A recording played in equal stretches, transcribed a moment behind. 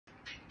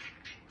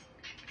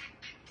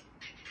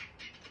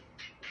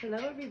Hello,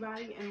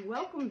 everybody, and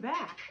welcome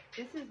back.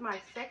 This is my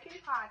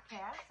second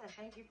podcast, and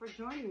thank you for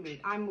joining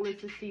me. I'm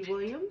Melissa C.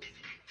 Williams,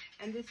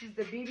 and this is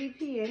the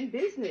Bbpn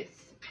Business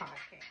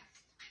Podcast.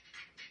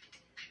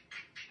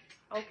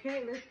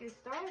 Okay, let's get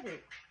started.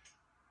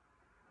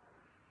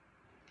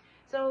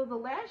 So the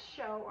last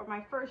show, or my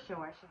first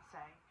show, I should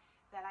say,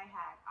 that I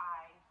had,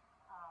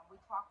 we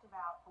talked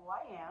about who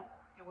I am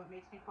and what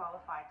makes me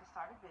qualified to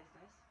start a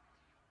business,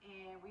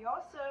 and we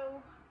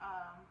also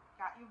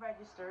got you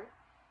registered.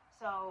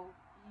 So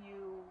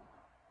you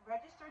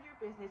registered your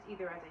business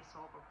either as a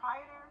sole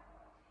proprietor,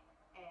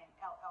 an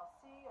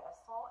LLC, a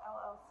sole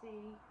LLC,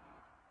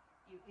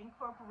 you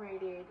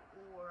incorporated,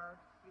 or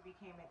you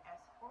became an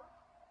S corp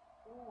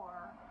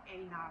or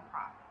a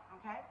nonprofit.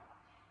 Okay.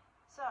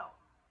 So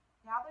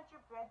now that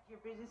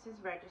your business is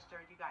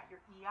registered, you got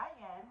your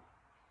EIN.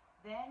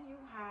 Then you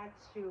had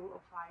to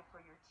apply for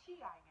your TIN,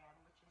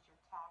 which is your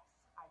tax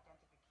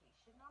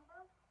identification number.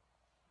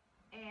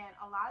 And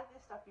a lot of this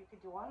stuff you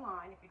could do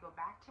online. If you go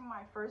back to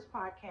my first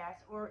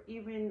podcast or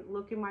even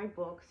look in my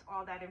books,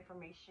 all that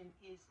information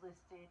is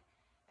listed,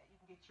 that you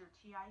can get your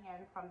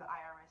TIN from the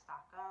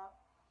IRS.gov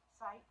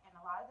site. And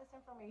a lot of this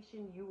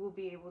information you will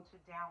be able to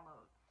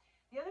download.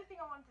 The other thing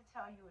I wanted to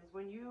tell you is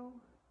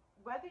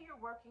whether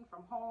you're working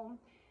from home,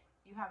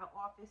 you have an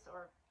office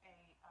or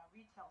a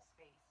retail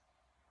space,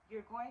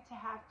 you're going to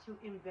have to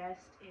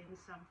invest in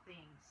some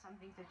things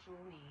that you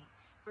will need.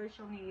 First,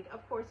 you'll need,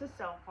 of course, a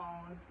cell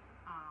phone.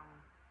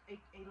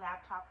 A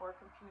laptop or a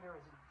computer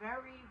is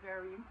very,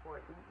 very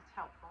important. It's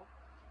helpful.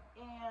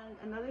 And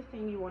another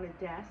thing, you want a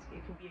desk.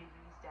 It can be a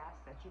used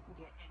desk that you can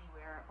get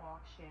anywhere,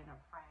 auction,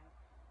 or friend.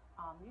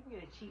 You can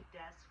get a cheap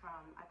desk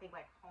from, I think,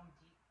 like Home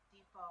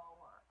Depot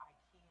or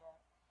IKEA.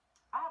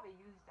 I have a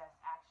used desk,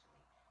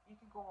 actually. You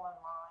can go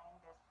online.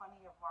 There's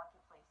plenty of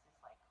marketplaces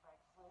like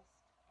Craigslist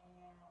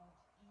and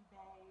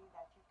eBay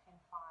that you can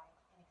find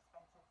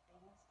inexpensive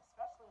things,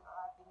 especially a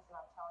lot of things that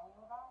I'm telling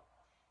you about.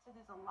 So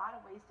there's a lot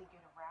of ways to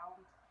get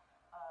around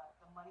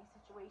the money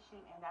situation,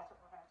 and that's what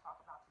we're going to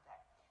talk about today.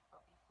 But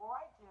before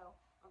I do,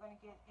 we're going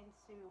to get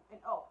into,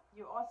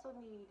 you also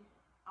need,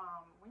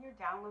 when you're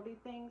downloading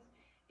things,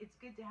 it's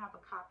good to have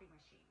a copy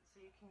machine. So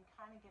you can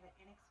kind of get an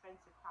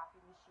inexpensive copy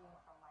machine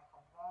from like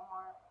a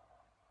Walmart,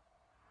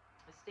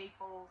 a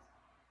Staples,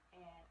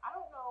 and I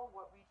don't know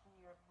what region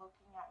you're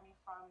looking at me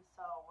from,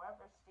 so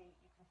wherever state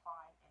you can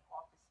find an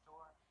office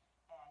store,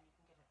 and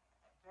you can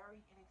get a very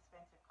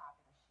inexpensive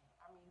copy machine.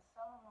 I mean,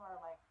 some of them are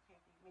like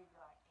maybe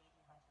like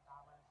 $80, $100.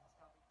 It's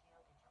no big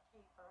deal. Get your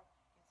paper,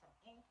 get some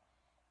ink,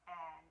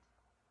 and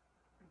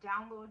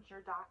download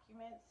your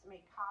documents.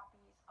 Make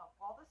copies of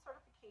all the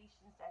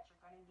certifications that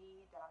you're going to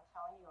need that I'm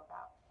telling you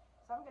about.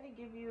 So I'm going to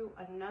give you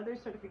another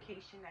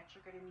certification that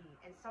you're going to need,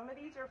 and some of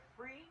these are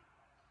free.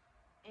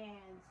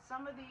 And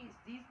some of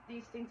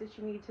these things that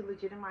you need to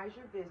legitimize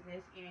your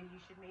business, and you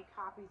should make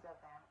copies of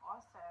them.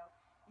 Also,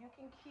 you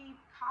can keep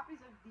copies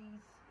of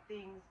these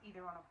things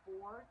either on a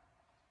board,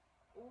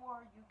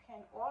 or you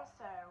can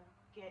also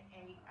get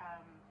a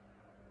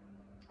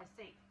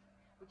safe,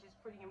 which is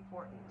pretty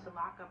important to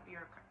lock up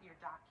your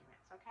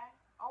documents. Okay,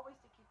 always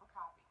to keep a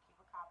copy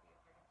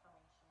of your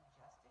information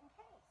just in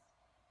case.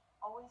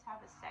 Always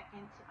have a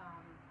second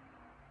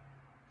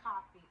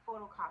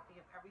photocopy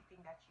of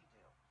everything that you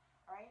do.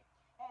 All right.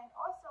 And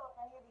also,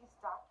 if any of these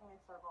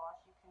documents are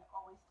lost, you can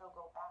always still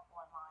go back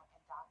online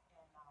and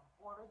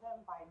order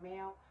them by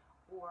mail,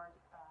 or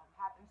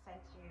have them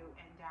sent to you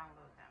and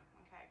download them.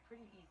 Okay,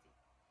 pretty easy.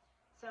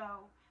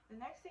 So the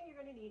next thing you're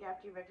going to need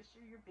after you register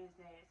your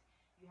business,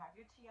 you have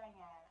your TIN.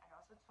 I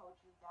also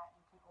told you that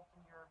you can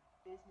open your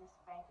business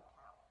bank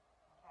account.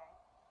 Okay,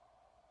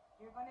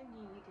 you're going to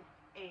need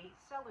a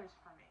seller's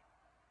permit.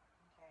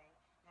 Okay,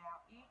 now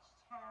each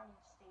town,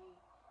 each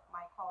state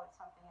might call it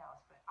something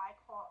else, but I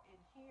call it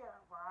here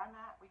where I'm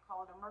at, we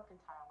call it a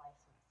mercantile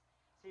license.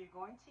 So you're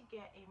going to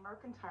get a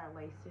mercantile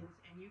license,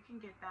 and you can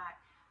get that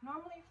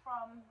normally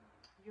from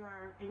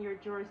in your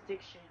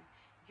jurisdiction,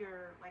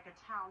 like a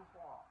town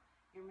hall,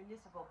 your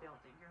municipal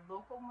building, your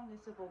local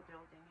municipal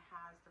building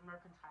has the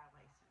mercantile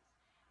license.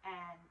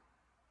 And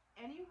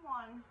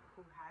anyone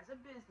who has a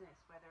business,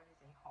 whether it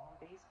is a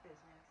home-based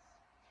business,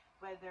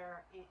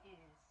 whether it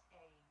is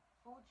a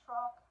food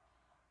truck,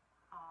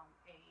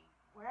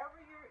 wherever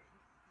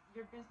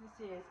your business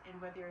is, and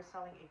whether you're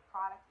selling a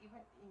product,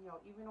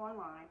 even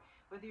online,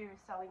 whether you're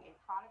selling a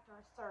product or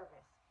a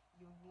service,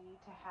 you need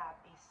to have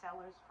a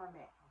seller's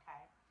permit.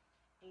 Okay,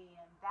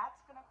 and that's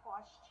going to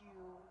cost you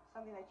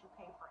something that you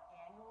pay for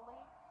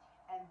annually,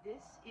 and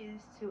this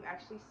is to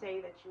actually say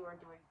that you are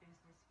doing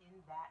business in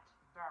that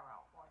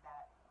borough or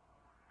that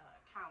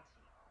county.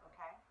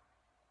 Okay,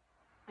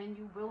 and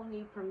you will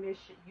need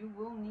permission. You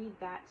will need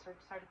that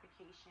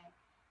certification.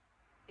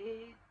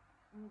 It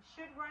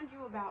should run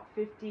you about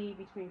between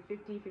 $50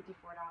 and $54.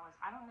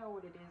 I don't know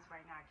what it is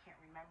right now. I can't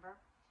remember.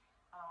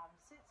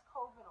 Since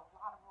COVID, a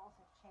lot of rules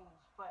have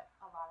changed, but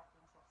a lot of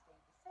things have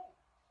stayed the same.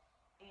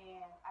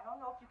 And I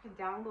don't know if you can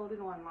download it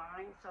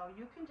online, so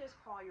you can just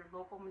call your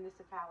local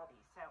municipality.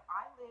 So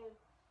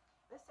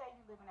let's say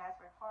you live in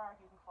Asbury Park,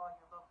 you can call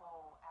your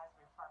local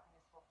Asbury Park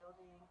Municipal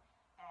building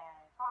and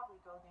probably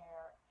go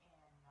there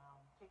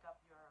and pick up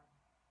your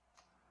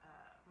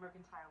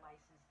mercantile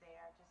license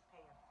there. Just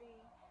pay a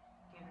fee,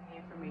 give them the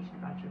information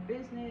about your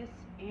business,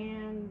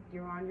 and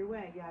you're on your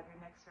way. You have your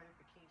next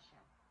certification.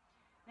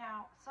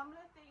 Now, some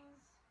of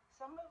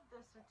the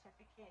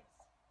certificates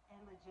and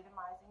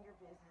legitimizing your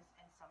business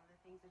and some of the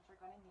things that you're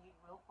going to need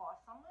will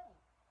cost some money.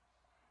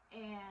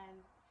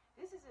 And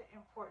this is an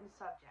important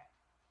subject.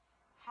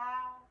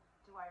 How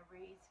do I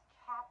raise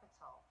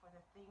capital for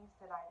the things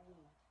that I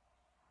need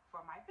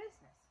for my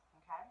business?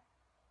 Okay?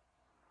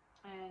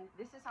 And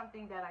this is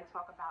something that I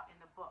talk about in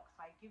the book.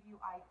 So I give you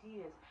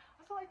ideas.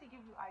 I also like to give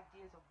you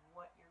ideas of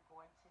what you're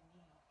going to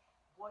need,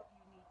 what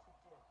you need to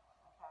do.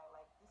 Okay?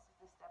 Like this is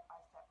the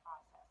step-by-step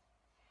process.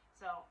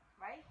 So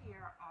right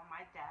here on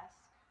my desk,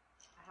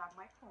 I have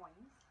my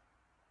coins.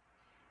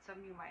 Some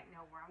of you might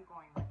know where I'm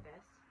going with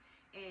this.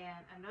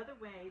 And another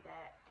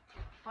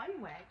fun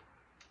way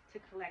to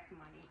collect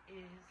money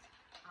is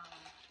I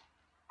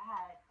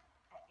had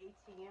an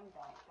ATM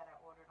bank that I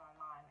ordered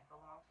online like a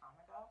long time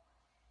ago.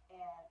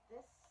 And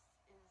this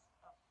is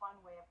a fun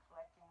way of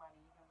collecting money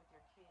even with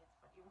your kids,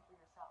 but even for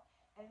yourself.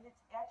 And it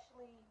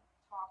actually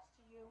talks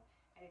to you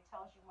and it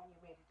tells you when you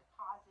made a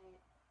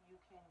deposit. You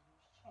can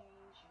use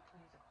change, you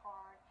can use a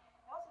card.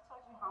 It also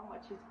tells you how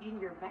much is in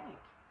your bank.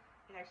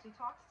 It actually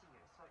talks to you,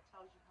 so it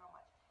tells you how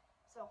much.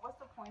 So what's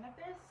the point of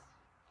this?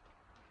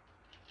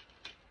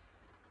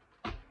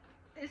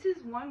 This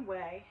is one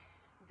way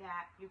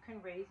that you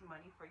can raise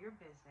money for your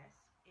business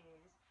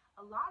is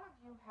a lot of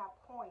you have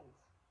coins.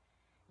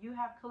 You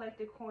have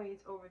collected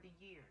coins over the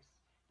years.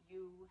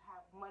 You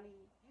have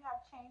money, you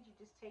have change, you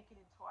just take it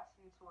and toss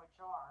it into a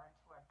jar,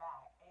 into a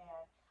bag.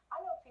 And I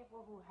know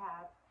people who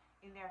have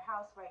in their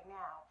house right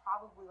now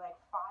probably like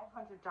 $500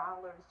 to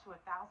 $1,000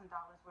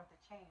 worth of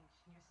change.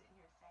 And you're sitting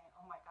here saying,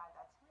 oh my God,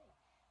 that's me.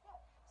 Yeah.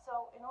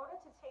 So in order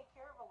to take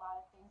care of a lot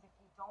of things, if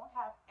you don't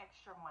have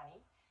extra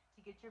money to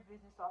get your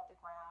business off the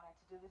ground and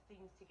to do the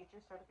things to get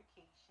your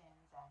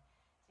certifications and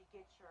to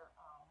get your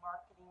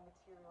marketing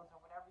materials or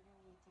whatever you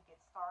need to get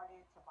started,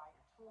 to buy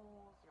your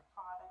tools, your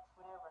products,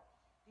 whatever.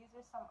 These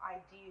are some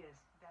ideas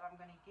that I'm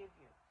going to give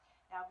you.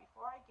 Now,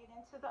 before I get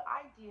into the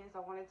ideas,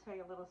 I want to tell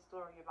you a little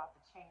story about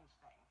the change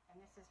thing. And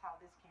this is how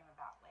this came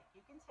about. Like,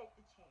 you can take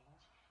the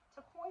change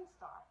to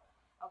Coinstar,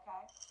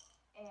 okay?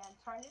 And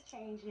turn your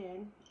change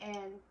in.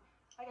 And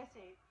like I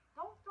said,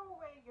 don't throw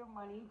away your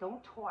money.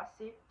 Don't toss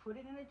it. Put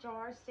it in a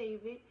jar,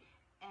 save it.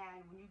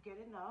 And when you get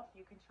enough,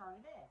 you can turn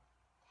it in.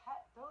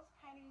 Those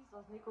pennies,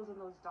 those nickels, and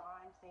those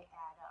dimes, they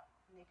add up.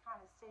 And they kind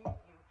of save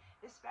you,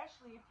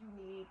 especially if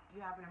you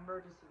have an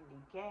emergency, you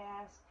need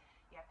gas,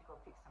 you have to go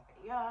pick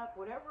somebody up,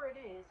 whatever it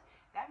is,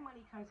 that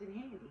money comes in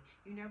handy.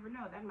 You never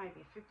know. That might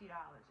be $50.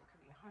 It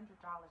could be $100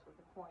 worth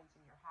of coins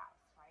in your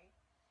house, right?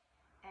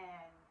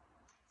 And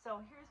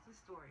so here's the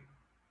story.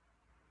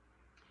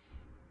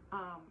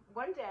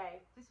 One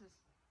day, this was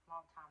a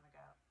long time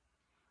ago,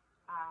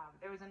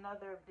 there was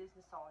another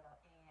business owner,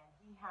 and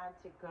he had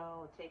to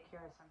go take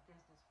care of some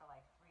business for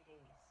like 3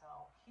 days. So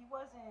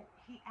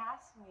he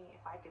asked me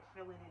if I could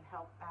fill in and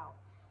help out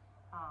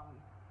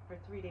for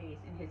 3 days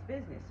in his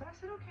business. So I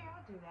said, okay,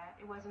 I'll do that.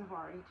 It wasn't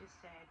hard. He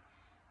just said,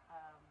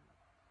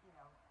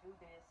 do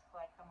this,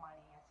 collect the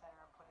money, etc.,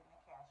 put it in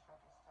the cash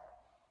register.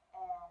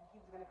 And he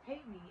was going to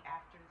pay me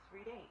after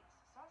 3 days.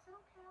 So I said,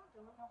 okay, I'll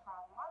do it, no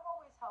problem. I've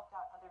always helped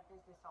out other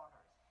business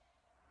owners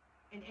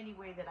in any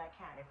way that I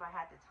can. If I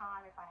had the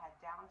time, if I had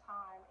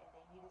downtime, and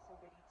they needed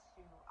somebody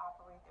to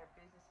operate their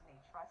business and they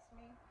trust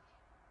me,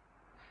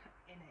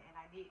 and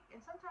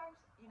sometimes,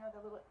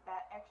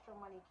 that extra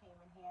money came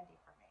in handy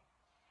for me.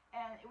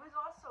 And it was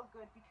also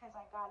good because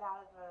I got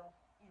out of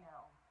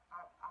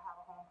I have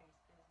a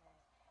home-based business,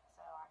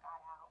 so I got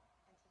out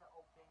into the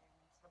open,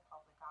 into the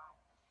public eye.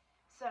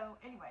 So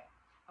anyway,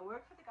 I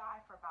worked for the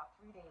guy for about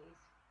 3 days,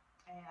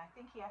 and I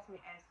think he asked me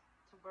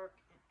to work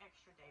an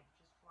extra day, which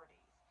is 4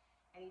 days.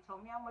 And he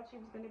told me how much he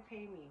was going to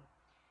pay me.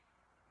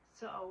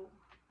 So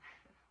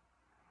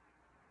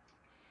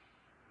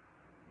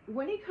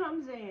when he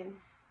comes in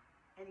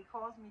and he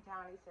calls me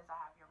down, he says, I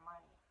have your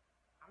money.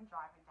 I'm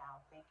driving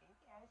down thinking,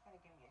 yeah, he's going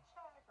to give me a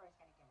check or he's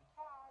going to give me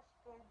cash.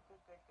 Good.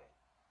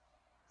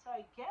 So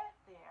I get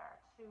there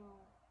to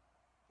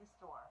the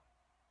store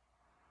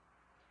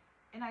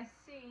and I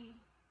see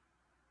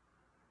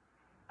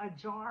a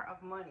jar of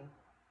money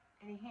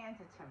and he hands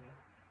it to me.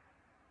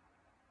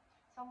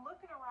 So I'm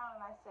looking around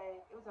and I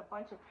say, it was a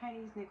bunch of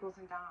pennies, nickels,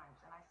 and dimes.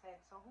 And I said,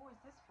 so who is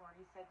this for? And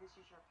he said, this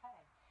is your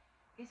pay.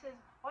 He says,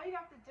 all you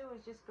have to do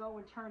is just go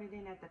and turn it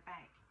in at the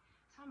bank.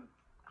 So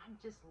I'm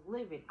just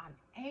livid. I'm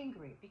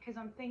angry because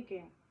I'm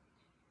thinking,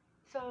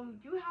 so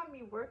you have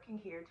me working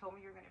here, told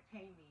me you're going to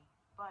pay me.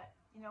 But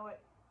you know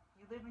what?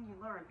 You live and you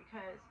learn,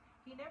 because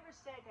he never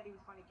said that he was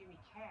going to give me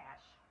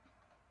cash.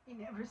 He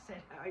never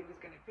said how he was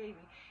going to pay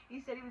me. He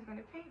said he was going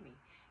to pay me.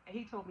 And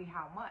he told me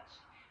how much.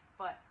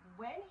 But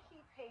when he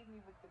paid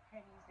me with the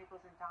pennies,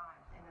 nickels, and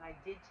dimes, and then I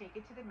did take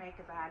it to the bank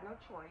because I had no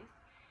choice,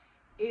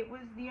 it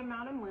was the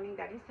amount of money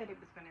that he said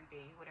it was going to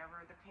be,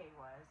 whatever the pay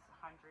was,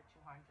 100,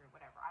 200,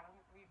 whatever. I don't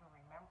even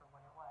remember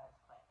what it was,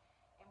 but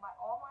it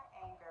all my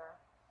anger,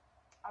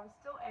 I was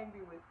still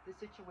angry with the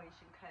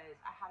situation because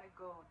I had to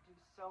go do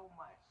so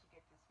much to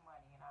get this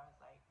money, and I was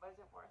like, was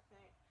it worth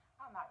it?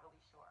 I'm not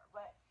really sure,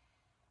 but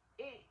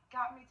it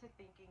got me to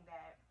thinking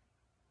that,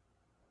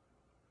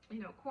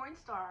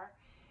 Coinstar,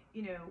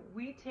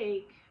 we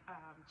take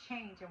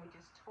change and we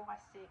just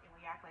toss it and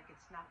we act like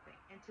it's nothing.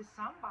 And to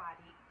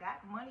somebody,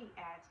 that money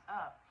adds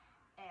up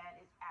and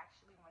it's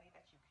actually money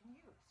that you can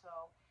use.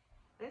 So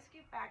let's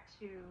get back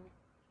to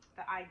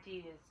the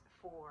ideas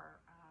for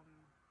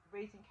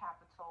raising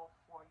capital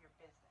for your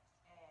business.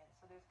 And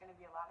so there's going to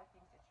be a lot of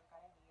things that you're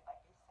going to need. Like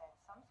I said,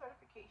 some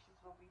certifications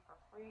will be for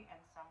free and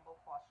some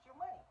will cost you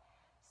money.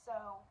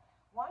 So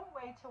one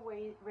way to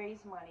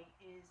raise money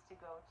is to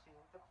go to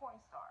the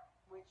Coinstar,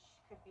 which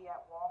could be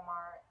at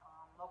Walmart.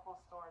 Local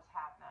stores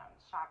have them.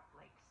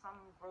 Like some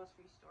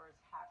grocery stores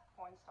have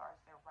Coinstars.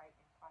 They're right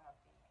in front of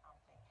the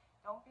thing.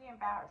 Don't be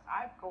embarrassed.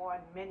 I've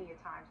gone many a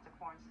times to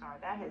Coinstar.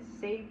 That has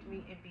saved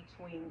me in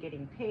between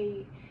getting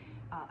paid,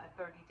 a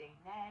 30-day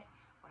net.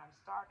 When I'm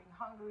starving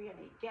hungry, I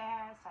need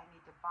gas, I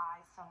need to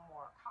buy some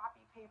more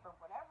copy paper,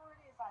 whatever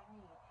it is I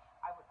need,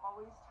 I would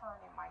always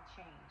turn in my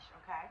change,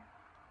 okay?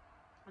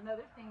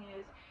 Another thing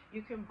is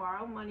you can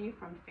borrow money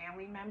from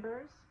family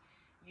members.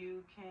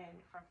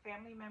 From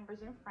family members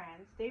and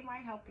friends, they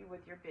might help you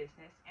with your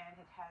business, and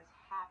it has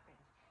happened.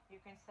 You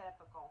can set up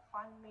a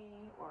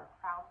GoFundMe or a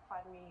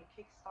crowdfundMe, a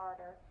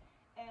Kickstarter,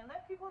 and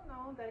let people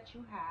know that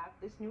you have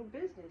this new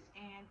business.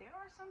 And there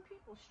are some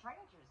people,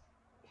 strangers,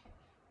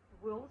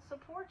 will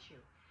support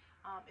you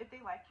if they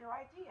like your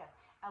idea.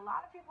 A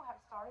lot of people have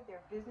started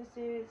their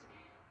businesses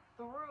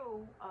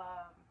through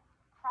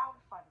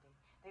crowdfunding.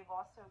 They've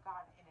also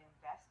gotten an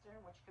investor,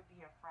 which could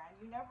be a friend.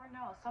 You never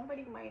know.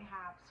 Somebody might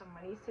have some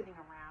money sitting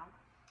around,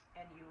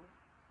 and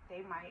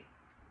they might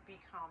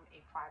become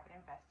a private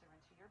investor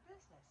into your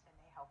business, and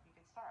they help you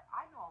get started.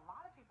 I know a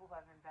lot of people who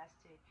have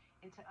invested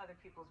into other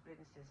people's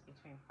businesses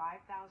between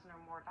 $5,000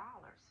 or more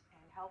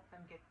and help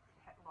them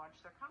launch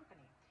their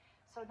company.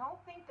 So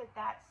don't think that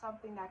that's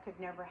something that could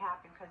never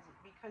happen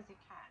because it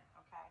can.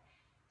 Okay,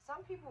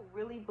 some people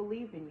really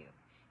believe in you,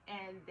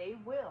 and they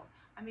will.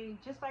 I mean,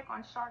 just like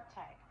on Shark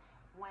Tank,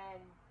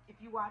 if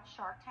you watch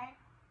Shark Tank,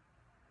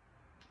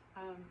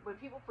 when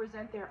people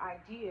present their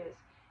ideas,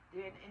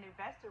 then an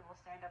investor will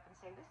stand up and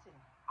say, listen,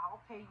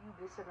 I'll pay you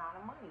this amount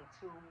of money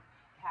to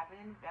have an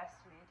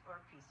investment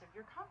or a piece of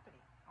your company,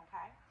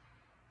 okay?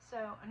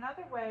 So some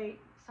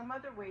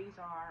other ways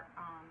are,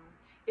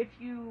 if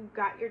you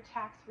got your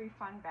tax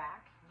refund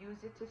back,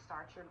 use it to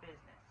start your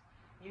business.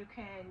 You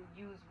can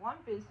use one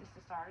business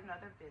to start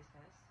another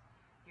business.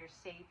 Your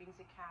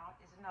savings account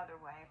is another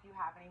way if you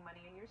have any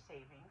money in your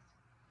savings.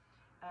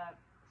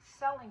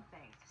 Selling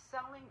things.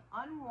 Selling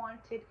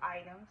unwanted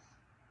items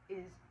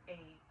is a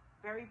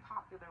very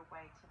popular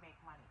way to make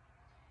money.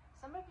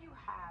 Some of you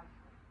have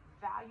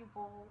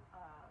valuable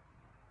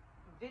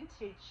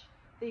vintage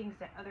things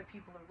that other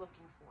people are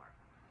looking for.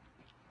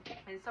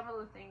 And some of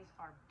those things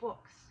are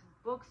books.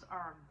 Books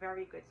are a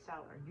very good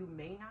seller. You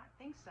may not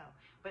think so,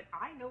 but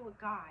I know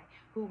a guy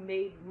who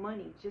made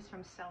money just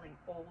from selling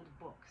old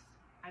books.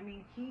 I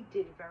mean, he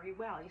did very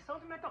well. He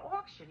sold them at the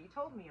auction. He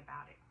told me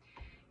about it.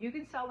 You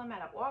can sell them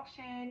at an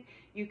auction.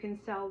 You can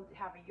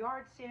have a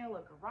yard sale,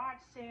 a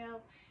garage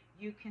sale.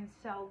 You can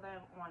sell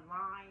them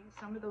online.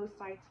 Some of those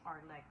sites are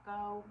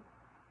Letgo.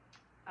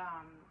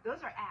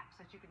 Those are apps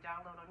that you can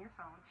download on your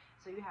phone.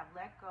 So you have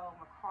Letgo,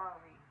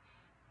 Macari,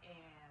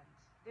 and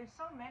there's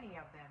so many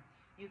of them.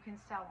 You can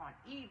sell on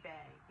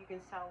eBay. You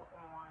can sell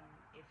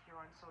if you're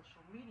on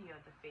social media,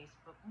 the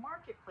Facebook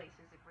Marketplace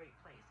is a great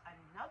place.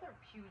 Another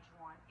huge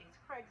one is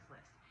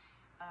Craigslist.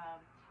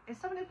 And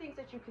some of the things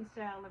that you can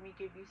sell, let me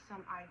give you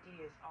some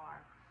ideas,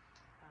 are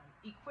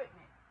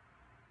equipment.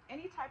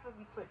 Any type of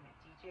equipment,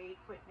 DJ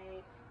equipment,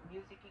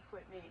 music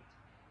equipment,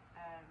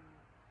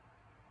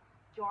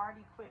 yard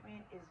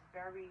equipment is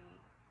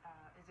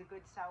a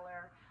good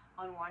seller.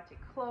 Unwanted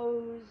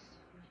clothes,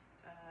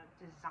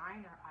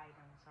 designer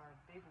items are a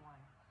big one.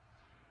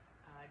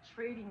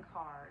 Trading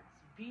cards,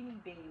 beanie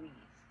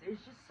babies. There's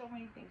just so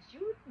many things.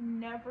 You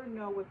never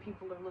know what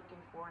people are looking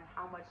for and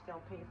how much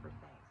they'll pay for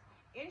things.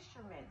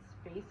 Instruments,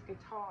 bass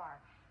guitar,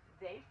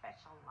 they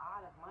fetch a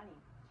lot of money.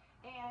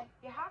 And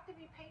you have to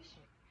be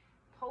patient.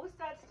 Post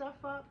that stuff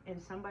up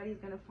and somebody's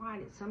going to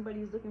find it.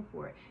 Somebody's looking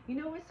for it. You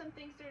know what some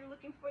things they're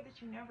looking for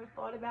that you never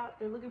thought about?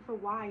 They're looking for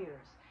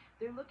wires.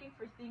 They're looking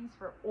for things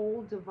for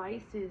old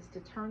devices to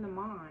turn them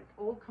on,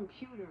 old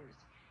computers,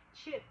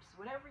 chips,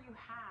 whatever you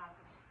have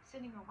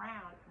sitting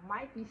around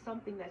might be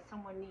something that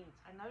someone needs.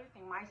 Another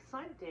thing my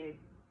son did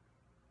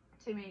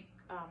to make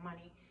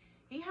money,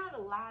 he had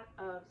a lot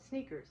of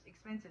sneakers,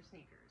 expensive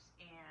sneakers,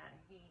 and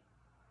he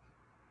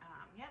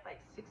had like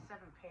 6-7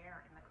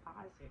 pair in the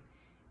closet.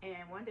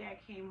 And one day I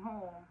came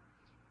home,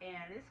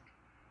 and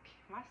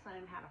my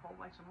son had a whole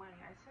bunch of money.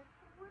 I said,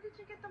 where did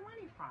you get the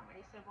money from?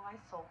 And he said, well,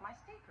 I sold my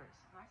sneakers.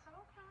 And I said,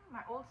 okay,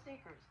 my old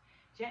sneakers.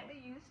 Gently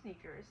used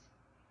sneakers,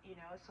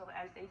 so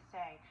as they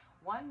say,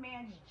 one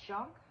man's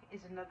junk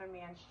is another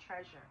man's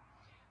treasure.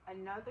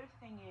 Another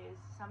thing is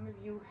some of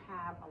you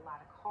have a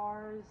lot of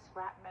cars,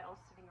 scrap metal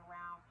sitting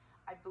around.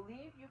 I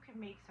believe you can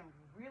make some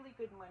really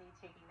good money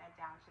taking that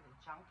down to the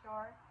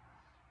junkyard.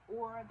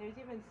 Or there's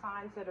even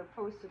signs that are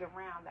posted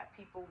around that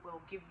people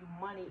will give you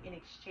money in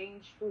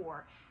exchange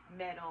for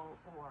metal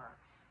or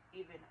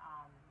even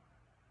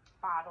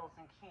bottles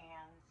and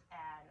cans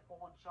and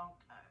old junk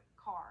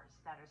cars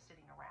that are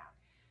sitting around.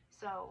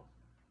 So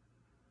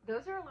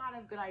those are a lot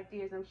of good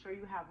ideas. I'm sure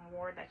you have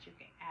more that you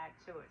can add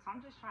to it. So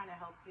I'm just trying to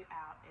help you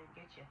out and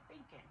get you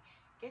thinking,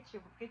 get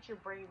your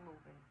brain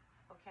moving.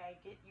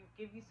 Okay,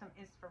 give you some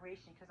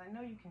inspiration because I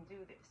know you can do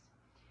this.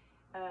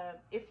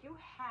 If you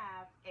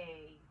have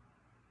a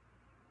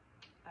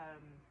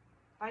um,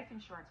 life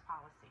insurance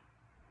policy,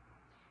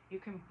 you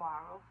can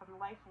borrow from the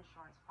life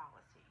insurance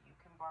policy. You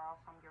can borrow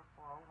from your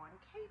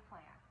 401k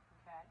plan.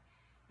 Okay,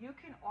 you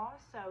can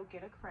also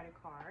get a credit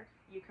card.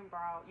 You can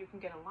borrow. You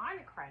can get a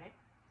line of credit.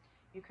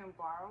 You can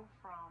borrow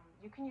from,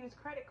 you can use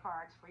credit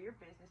cards for your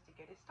business to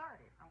get it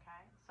started,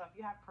 okay? So if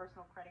you have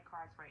personal credit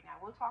cards right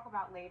now, we'll talk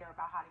about later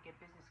about how to get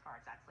business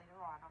cards. That's later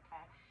on,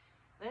 okay?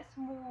 Let's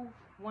move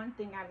one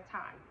thing at a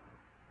time.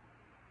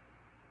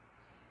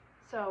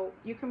 So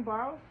you can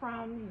borrow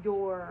from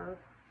your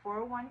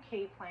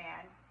 401k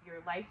plan, your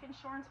life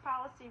insurance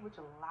policy,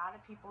 which a lot of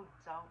people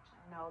don't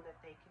know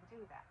that they can do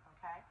that,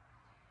 okay?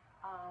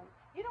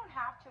 You don't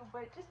have to,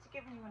 but just to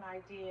give you an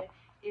idea,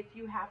 if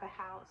you have a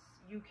house,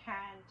 you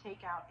can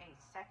take out a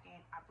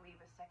second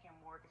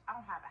mortgage. I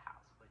don't have a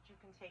house, but you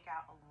can take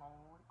out a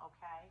loan,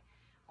 okay,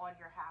 on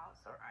your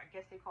house, or I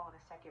guess they call it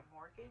a second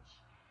mortgage.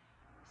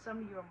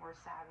 Some of you are more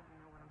savvy and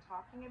know what I'm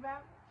talking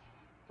about.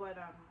 But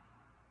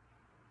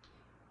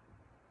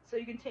so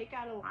you can take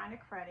out a line of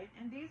credit,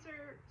 and these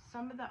are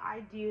some of the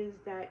ideas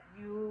that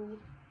you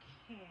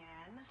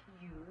can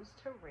use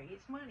to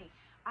raise money.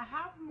 I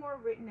have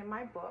more written in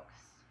my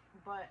books,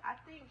 but I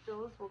think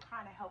those will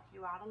kind of help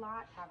you out a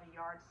lot. Have a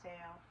yard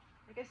sale.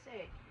 Like I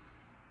said,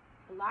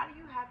 a lot of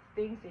you have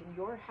things in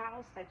your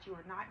house that you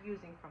are not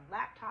using, from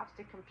laptops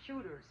to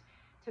computers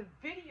to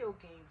video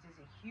games is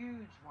a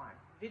huge one.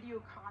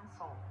 Video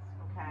consoles,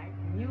 okay?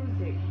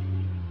 Music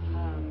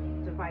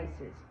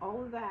devices,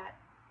 all of that,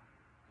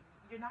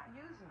 you're not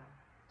using them.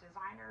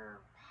 Designer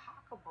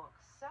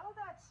pocketbooks, sell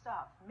that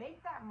stuff,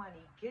 make that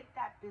money, get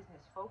that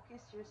business,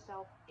 focus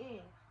yourself in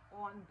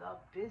on the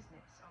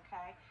business,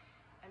 okay?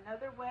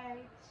 Another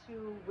way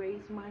to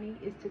raise money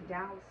is to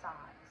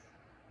downsize,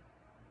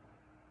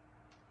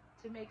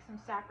 to make some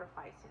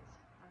sacrifices,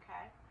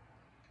 okay?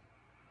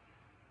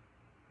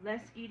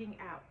 Less eating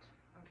out,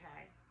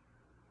 okay?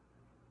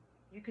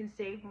 You can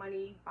save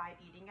money by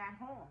eating at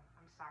home.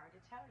 I'm sorry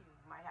to tell you,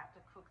 you might have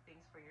to cook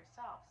things for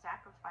yourself.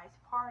 Sacrifice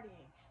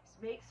partying.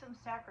 Make some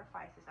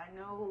sacrifices. I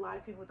know a lot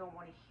of people don't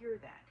want to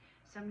hear that.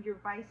 Some of your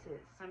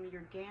vices, some of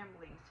your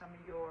gambling, some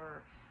of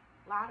your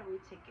lottery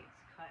tickets,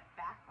 cut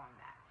back on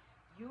that.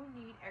 You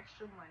need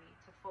extra money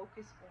to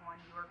focus on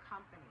your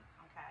company,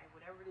 okay?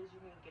 Whatever it is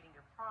you need, getting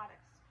your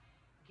products,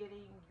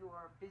 getting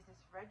your business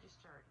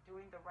registered,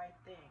 doing the right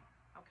thing,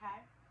 okay?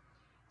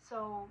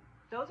 So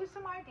those are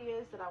some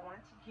ideas that I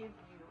wanted to give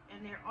you,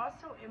 and they're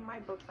also in my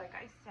books. Like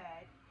I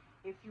said,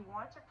 if you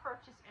want to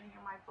purchase any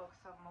of my books,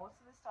 so most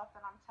of the stuff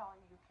that I'm telling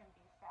you can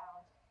be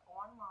found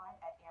online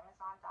at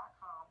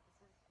Amazon.com.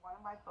 This is one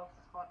of my books.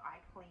 It's called I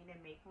Clean and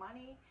Make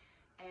Money.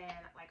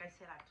 And like I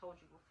said, I've told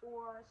you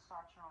before,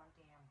 Start Your Own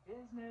Damn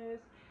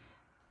Business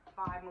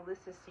by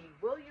Melissa C.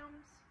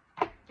 Williams.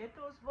 Get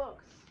those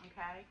books,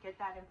 okay?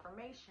 Get that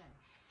information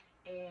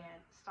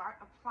and start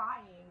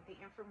applying the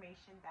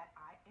information that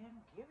I am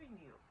giving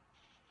you.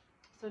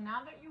 So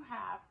now that you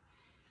have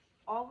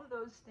all of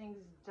those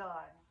things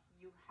done,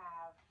 you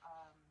have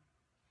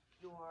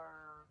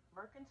your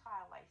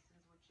mercantile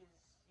license, which is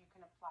you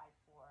can apply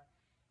for,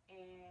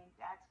 and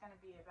that's going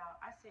to be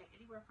about, I say,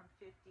 anywhere from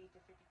 $50 to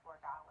 $54.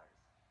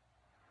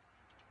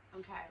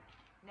 Okay.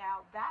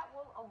 Now that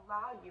will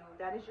allow you,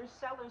 that is your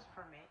seller's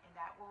permit, and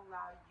that will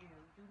allow you,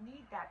 you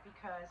need that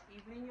because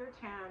even in your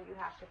town you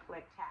have to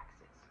collect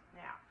taxes.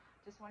 Now,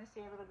 just want to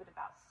say a little bit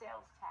about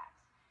sales tax.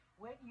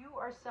 When you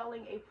are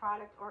selling a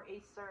product or a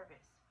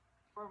service,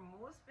 for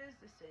most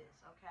businesses,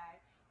 okay,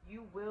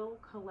 you will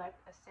collect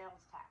a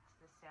sales tax.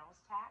 The sales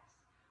tax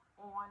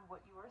on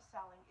what you are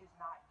selling is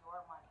not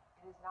your money.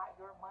 It is not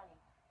your money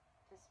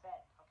to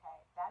spend, okay?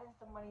 That is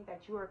the money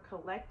that you are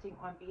collecting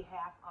on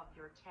behalf of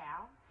your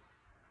town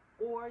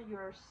or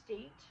your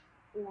state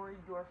or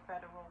your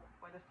federal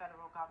or the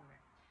federal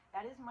government.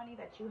 That is money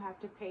that you have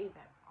to pay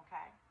them,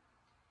 okay?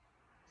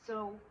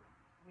 So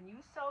when you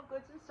sell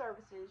goods and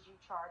services, you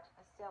charge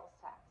a sales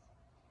tax.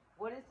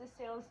 What is the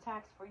sales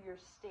tax for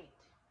your state?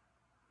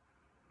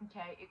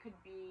 Okay, it could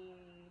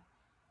be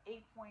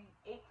 8.8%,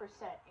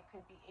 it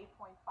could be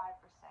 8.5%.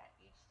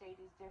 Each state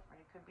is different.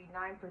 It could be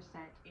 9%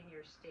 in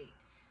your state.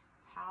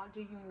 How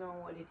do you know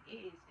what it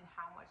is and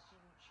how much do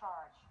you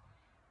charge?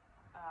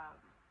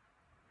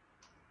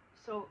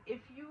 So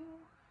if you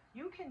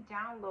can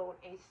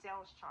download a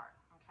sales chart,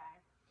 okay?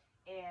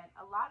 And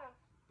a lot of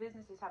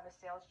businesses have a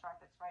sales chart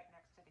that's right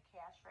next to the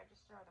cash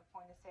register or the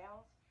point of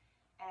sales,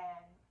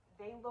 and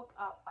they look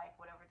up like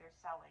whatever they're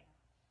selling,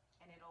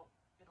 and it'll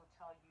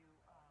tell you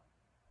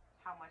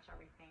how much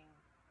everything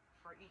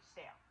for each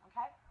sale.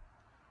 Okay,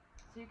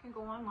 so you can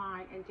go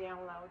online and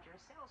download your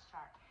sales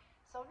chart.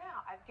 So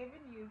now I've given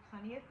you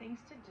plenty of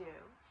things to do,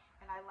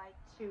 and I'd like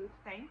to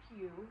thank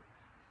you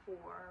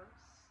for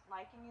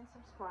liking and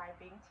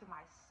subscribing to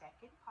my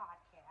second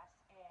podcast.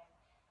 And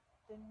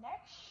the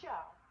next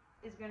show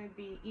is going to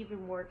be even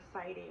more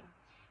exciting.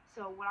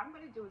 So what I'm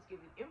going to do is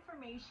give you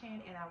information,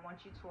 and I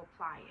want you to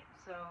apply it.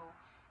 So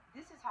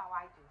this is how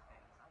I do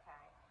things,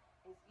 okay?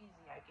 It's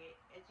easy. I get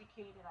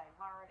educated, I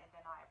learn, and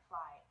then I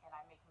apply it, and I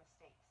make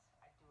mistakes.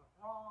 I do it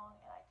wrong,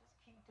 and I just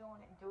keep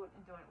doing it and doing it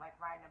and doing it, like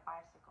riding a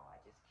bicycle. I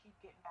just keep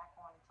getting back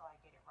on until I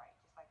get it right,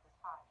 just like this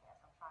podcast.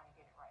 I'm trying to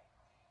get it right.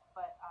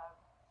 But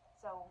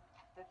so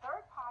the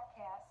third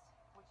podcast,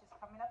 which is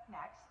coming up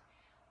next,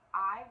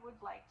 I would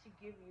like to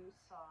give you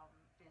some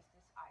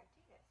business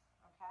ideas,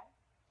 okay?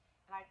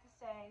 And I like to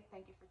say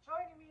thank you for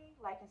joining me.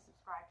 Like and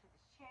subscribe to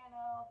this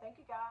channel. Thank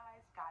you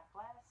guys. God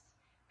bless.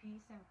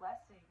 Peace and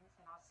blessings.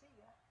 And I'll see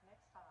you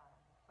next time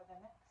for the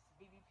next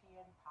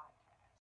Bbpn Podcast.